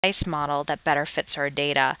precise model that better fits our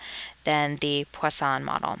data than the Poisson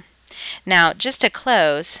model. Now, just to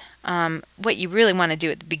close, what you really want to do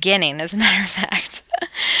at the beginning, as a matter of fact,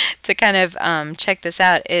 to kind of check this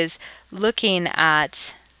out, is looking at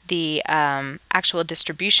the actual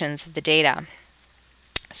distributions of the data.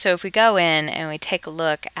 So if we go in and we take a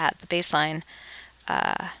look at the baseline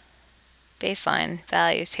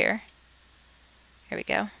values here we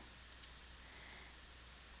go,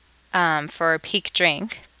 for a peak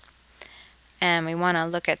drink, and we want to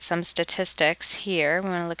look at some statistics here. We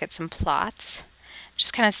want to look at some plots,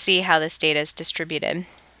 just kind of see how this data is distributed.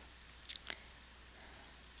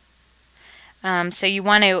 So you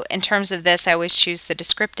want to, in terms of this, I always choose the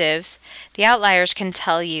descriptives. The outliers can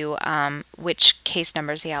tell you which case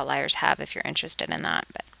numbers the outliers have if you're interested in that,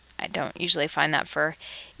 but I don't usually find that for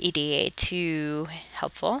EDA too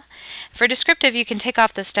helpful. For descriptive, you can take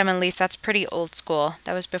off the stem and leaf. That's pretty old school.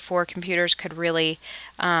 That was before computers could really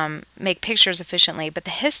make pictures efficiently, but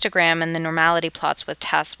the histogram and the normality plots with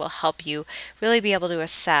tests will help you really be able to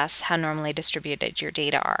assess how normally distributed your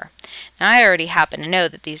data are. Now, I already happen to know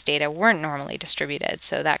that these data weren't normally distributed,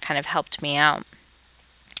 so that kind of helped me out.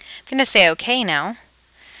 I'm going to say OK now.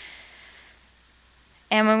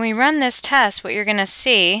 And when we run this test, what you're going to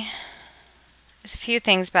see is a few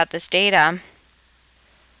things about this data.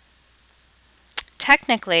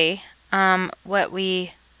 Technically, what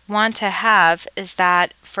we want to have is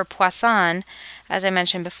that for Poisson, as I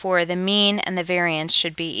mentioned before, the mean and the variance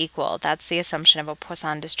should be equal. That's the assumption of a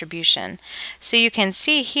Poisson distribution. So you can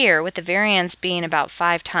see here, with the variance being about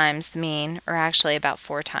 5 times the mean, or actually about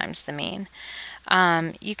 4 times the mean,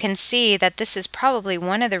 you can see that this is probably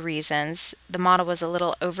one of the reasons the model was a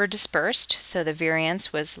little over-dispersed, so the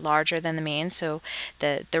variance was larger than the mean, so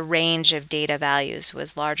the range of data values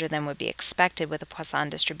was larger than would be expected with a Poisson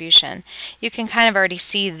distribution. You can kind of already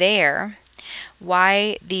see there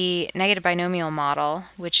why the negative binomial model,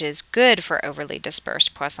 which is good for overly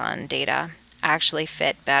dispersed Poisson data, actually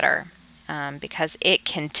fit better, because it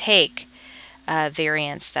can take a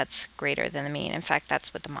variance that's greater than the mean. In fact,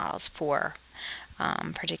 that's what the model is for.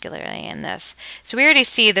 Particularly in this. So we already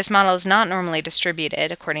see this model is not normally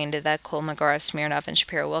distributed according to the Kolmogorov, Smirnov, and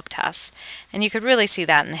Shapiro-Wilk tests. And you could really see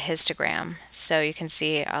that in the histogram. So you can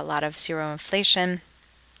see a lot of zero inflation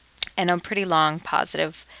and a pretty long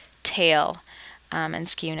positive tail and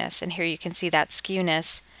skewness. And here you can see that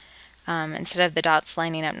skewness, instead of the dots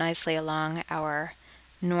lining up nicely along our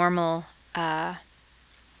normal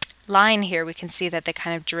line here, we can see that they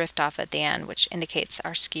kind of drift off at the end, which indicates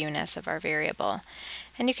our skewness of our variable.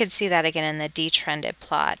 And you can see that again in the detrended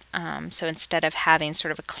plot. So instead of having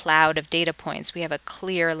sort of a cloud of data points, we have a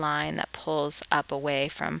clear line that pulls up away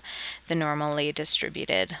from the normally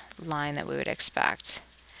distributed line that we would expect.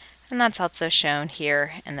 And that's also shown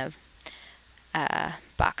here in the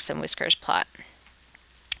box and whiskers plot.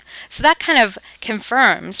 So that kind of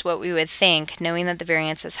confirms what we would think, knowing that the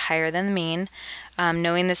variance is higher than the mean,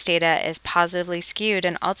 knowing this data is positively skewed,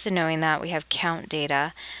 and also knowing that we have count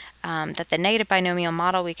data, that the negative binomial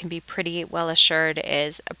model, we can be pretty well assured,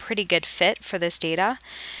 is a pretty good fit for this data.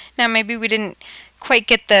 Now, maybe we didn't quite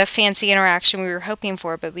get the fancy interaction we were hoping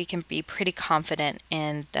for, but we can be pretty confident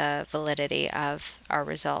in the validity of our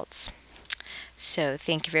results. So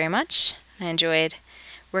thank you very much. I enjoyed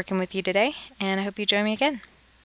working with you today, and I hope you join me again.